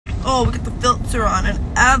Oh, we got the filter on and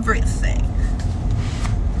everything.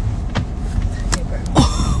 Okay, bro.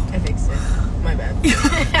 I fixed it. My bad.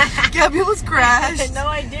 Gabby almost crashed. No,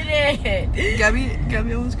 I didn't.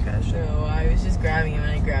 Gabby almost crashed. No, I was just grabbing it. When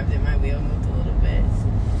I grabbed it, my wheel moved a little bit.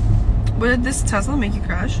 What did this Tesla make you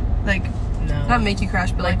crash? Like, no. Not make you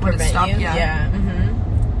crash, but like would it stop? You? Yeah.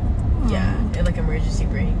 Mm-hmm. Yeah, it like emergency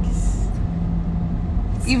brakes.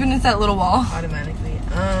 Even at that little wall? Automatically.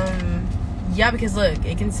 Yeah, because look,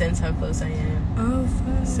 it can sense how close I am. Oh,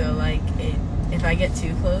 fuck. So like, if I get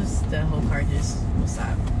too close, the whole car just will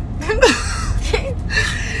stop.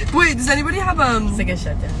 Wait, does anybody have It's like a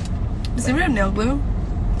shutdown. Does anybody have nail glue?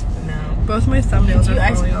 No. Both my thumbnails are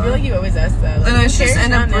falling off. I feel like you always ask that. Like, and I just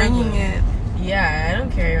end up bringing it. Yeah, I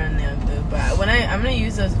don't carry around nail glue, but when I'm gonna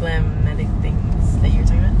use those glam medic things that you were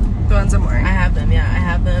talking about. The ones I'm wearing. I have them. Yeah, I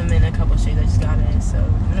have them in a couple shades. I just got it, so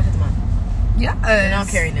I'm gonna put them on. Yeah. And I'll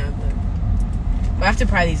carry nail glue. But I have to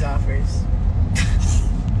pry these off first.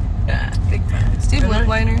 Yeah. Big facts. Do you have lip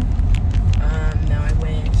liner? No, I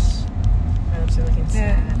wish. My lips are looking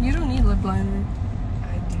sad. Yeah, you don't need lip liner.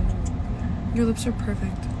 I do. Your lips are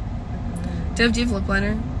perfect. Do you have lip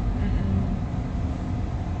liner?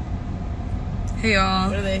 Hey y'all.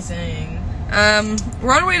 What are they saying?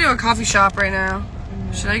 We're on our way to a coffee shop right now.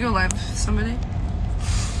 Should I go live with somebody?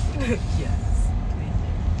 Yes.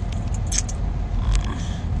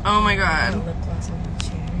 Oh my god. Lip gloss on the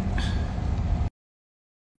chair.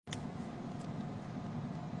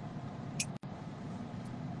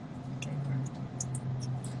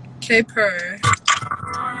 K-purr.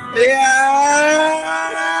 Yeah!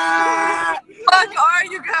 Fuck are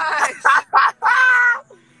you guys?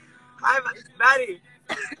 I'm Maddie.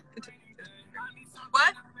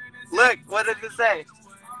 What? Look, what did it say?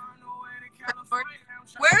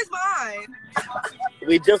 Where's mine?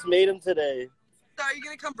 We just made him today. So are you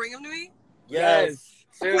gonna come bring him to me? Yes.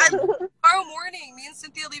 Soon. Tomorrow morning. Me and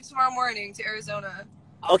Cynthia leave tomorrow morning to Arizona.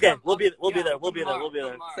 Okay, we'll be there. We'll be there. We'll be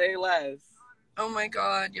there. Say less. Oh my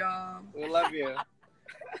god, y'all. We love you.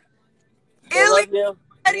 I love you.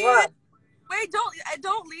 What? Wait,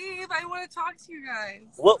 don't leave. I want to talk to you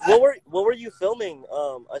guys. What were you filming?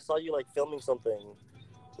 I saw you like filming something.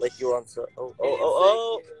 Like you were on set.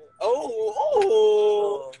 Oh,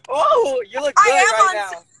 you look good right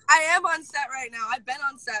now. I am on set right now. I've been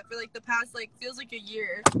on set for like the past feels like a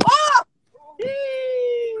year.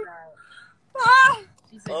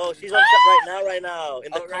 Oh, she's on set right now,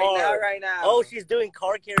 in the car. Right now. Oh, she's doing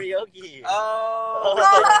car karaoke. Oh,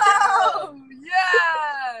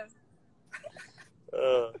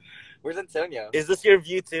 yeah. Where's Antonio? Is this your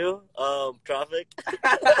view too? Traffic?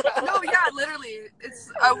 No, yeah, literally.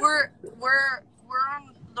 It's we're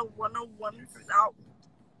on the 101 out.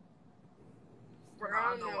 We're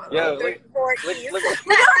on the 134 East. Never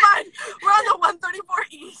mind. We're on the 134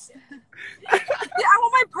 East. Yeah, I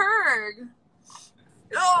want my perg.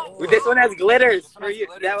 No. This one has glitters for you.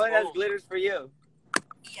 That one has glitters for you.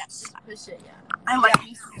 Yes. This shit, yeah. I like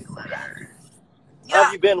these glitter. How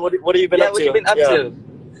have you been? What have you been up to? What have you been up to?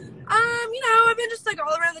 I've been just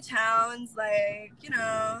all around the towns,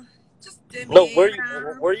 just No, where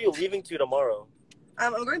are you leaving to tomorrow?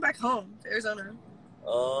 I'm going back home to Arizona.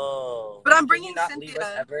 Oh. But I'm bringing Can you not Cynthia. leave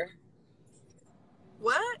us ever?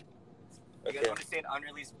 What? You guys want to see an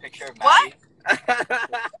unreleased picture of What? Maddie?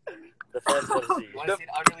 The fans want to see. You want to see an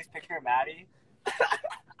unreleased picture of Maddie?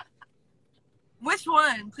 Which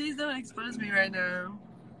one? Please don't expose me right now.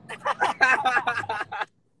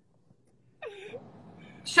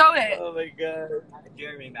 Show it. Oh my god.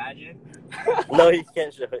 Jeremy, imagine. No, you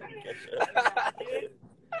can't show it.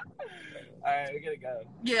 Alright, we gotta go.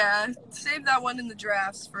 Yeah, save that one in the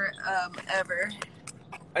drafts for ever.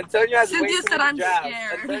 Antonio has Cynthia way too said many I'm jobs.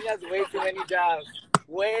 scared. Antonio has way too many jobs.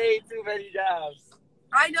 Way too many jobs.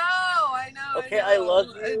 I know. Okay, I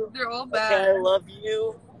love you. They're all bad. Okay, I love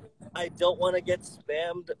you. I don't want to get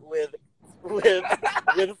spammed with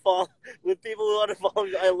people who want to follow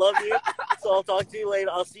you. I love you. So I'll talk to you later.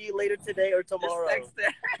 I'll see you later today or tomorrow. Just text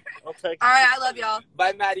her. I'll text All right, you. I love y'all.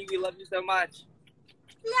 Bye, Maddie. We love you so much.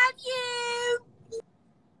 Love you.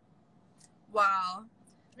 Wow.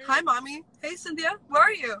 Hi, mommy. Hey, Cynthia. Where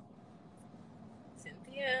are you?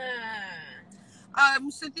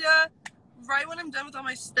 Cynthia, right when I'm done with all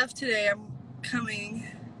my stuff today, I'm coming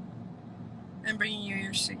and bringing you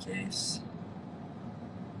your suitcase.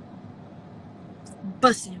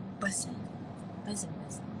 Bussin'.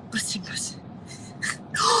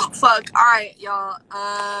 Fuck. Alright, y'all.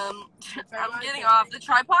 I'm getting off. The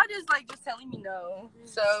tripod is just telling me no.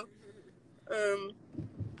 So,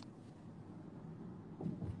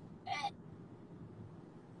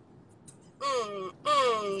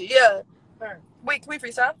 yeah. Wait, can we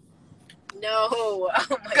freestyle? No. Oh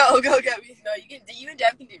my Go, Gabby. No, you can. You and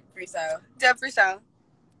Deb can do freestyle. Deb, freestyle.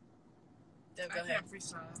 Deb, go I ahead. can't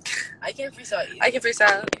freestyle. I can't freestyle either. I can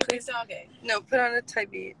freestyle. Freestyle, okay. No, put on a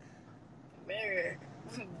type beat. Where?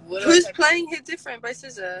 What Who's type playing Hit Different by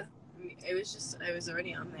SZA? It was just. I was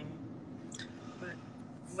already on there.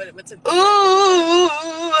 But what's a? Ooh,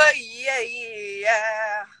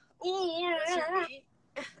 yeah. Ooh. What's your beat?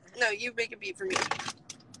 No, you make a beat for me.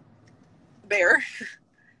 Bear.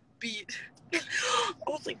 Beat. I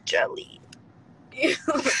was like jelly.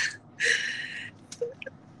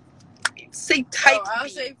 Say type I'll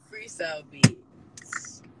beat. say freestyle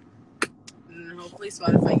beats. And hopefully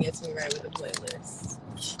Spotify gets me right with the playlist.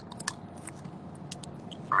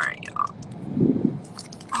 Alright, y'all.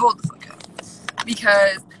 Hold the fuck up.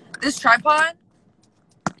 Because this tripod,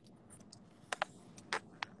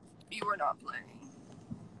 you were not playing.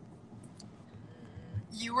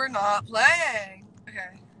 You were not playing.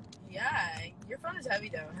 Okay. Yeah, your phone is heavy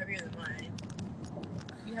though, heavier than mine.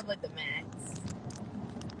 You have like the max.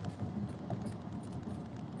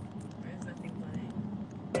 Where's that thing playing?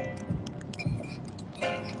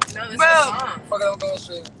 No, this is a song. Fuck it, I'm going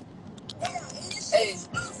straight. Hey,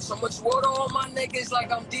 so much water on my neck is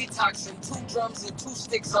like I'm detoxing. 2 drums and 2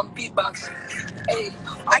 sticks, I'm beatboxing. Hey,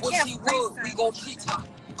 I wish can't he would, freestyle. we gon' cheat talk.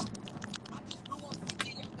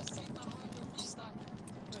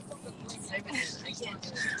 I can't do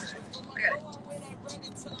it.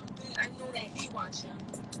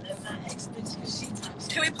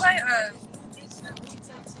 Can we play,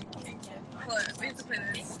 hold on, we have to play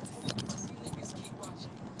this.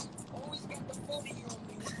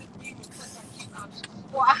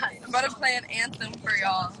 Why? I'm about to play an anthem for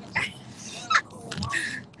y'all.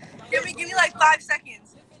 give me like 5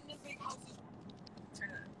 seconds. Turn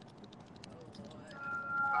it up.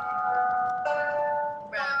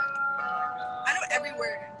 I know every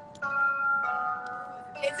word.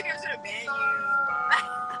 Instagram's gonna ban you.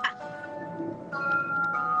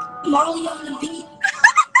 Molly on the beat.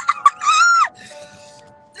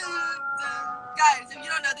 Guys, if you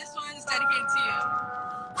don't know, this one is dedicated to you.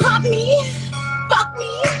 Pop me, fuck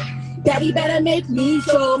me. Daddy better make me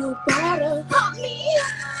show better. Pop me,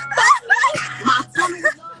 fuck me. My tummy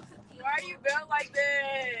loves. Why are you built like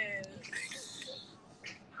this?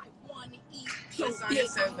 I wanna eat This your song dick,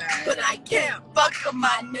 is so bad. but I can't fuck up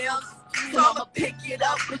my nails. So I'ma pick it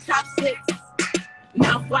up with chopsticks.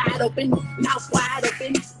 Mouth wide open, mouth wide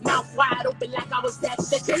open, mouth wide open like I was that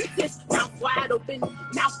dentist. Mouth wide open,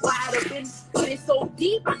 but it's so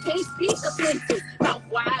deep I can't speak a sentence. Mouth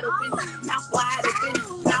wide open, mouth wide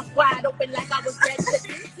open, mouth wide open like I was that dentist.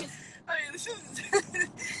 I mean, this is.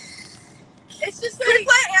 It's just Can we like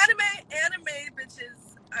play anime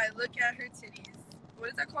bitches? I look at her titties. What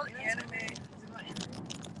is that called? Anime.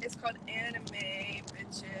 It's called anime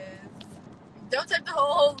bitches. don't type the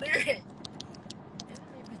whole lyric.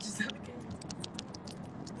 Bitches, okay.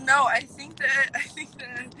 No, I think that.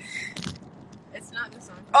 It's not the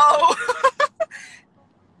song. Oh.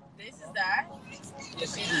 This is that.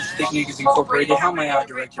 Yes, Thick Niggas Incorporated. How may I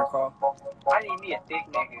direct your call? I need me a thick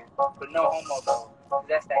nigga, but no homo though. 'Cause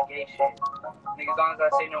that's that gay shit. Nigga, as long as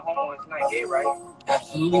I say no homo, it's not gay, right?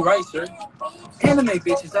 Absolutely right, sir. Anime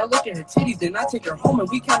bitches, I look at her titties, then I take her home and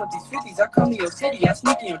we count up these 50s. I come to your city, I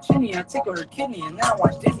sneak in your chimney, I tickle her kidney, and now I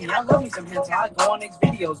watch Disney. I love me some hentai, I go on X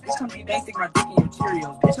videos. Bitch, come debangs, stick my dick in your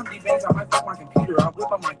Cheerios. Bitch, come debangs, I might fuck my computer. I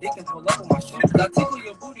whip out my dick and pull up with my shoes. I tickle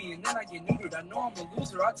your booty and then I get neutered. I know I'm a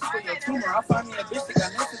loser, I tickle your tumor. I find me a bitch that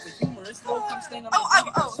got no sense of humor. It's low, come stand on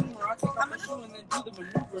my consumer. I take off her shoe and then do the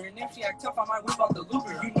maneuver. And if she act tough, I might whip out the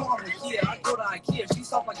Luger. You know I'm the kid, I go to Ikea. She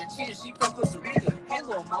soft like a cheetah, she from Costa Rica. Hey,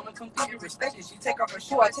 little mama, come get your respect. She take off her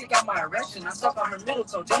shoe, I take out my erection. I suck on her middle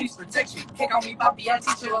toe, Jenny's protection. Kick on me, Poppy, I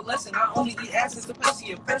teach her a lesson. I only eat ass as a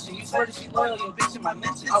pussy affection. You swear that she loyal, your bitch in my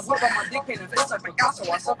mentions. I whip on my dick paint and face like Picasso.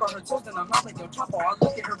 I suck on her toes, then I'm out like your Chapo. I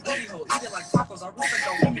look at her booty hole, eat it like tacos. I respect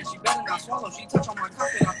her women, she better not swallow. She touch on my cup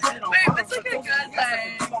and I put it on. Wait, what's like a good thing?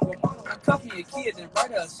 I cuff me a kid and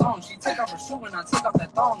write her a song. She take off her shoe and I take off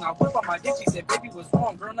that thong. I whip on my dick, she said, baby, what's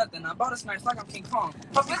wrong? Girl, nothing. I bought a snipe like I'm King Kong.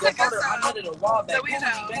 Puppy What's go a good harder, song I nutted a while back. that we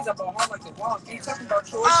know? Bangs up on hard like the wall. Ain't talking about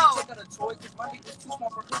chores, Oh. she take out a toy, cause my dick is too small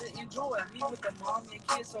for her to enjoy. I meet with the mom and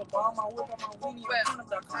kids so bomb. I whip on my weenie Wait. on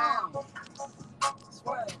Canada.com.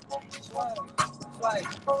 Swag, swag, swag.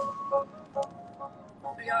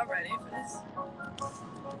 Are y'all ready for this?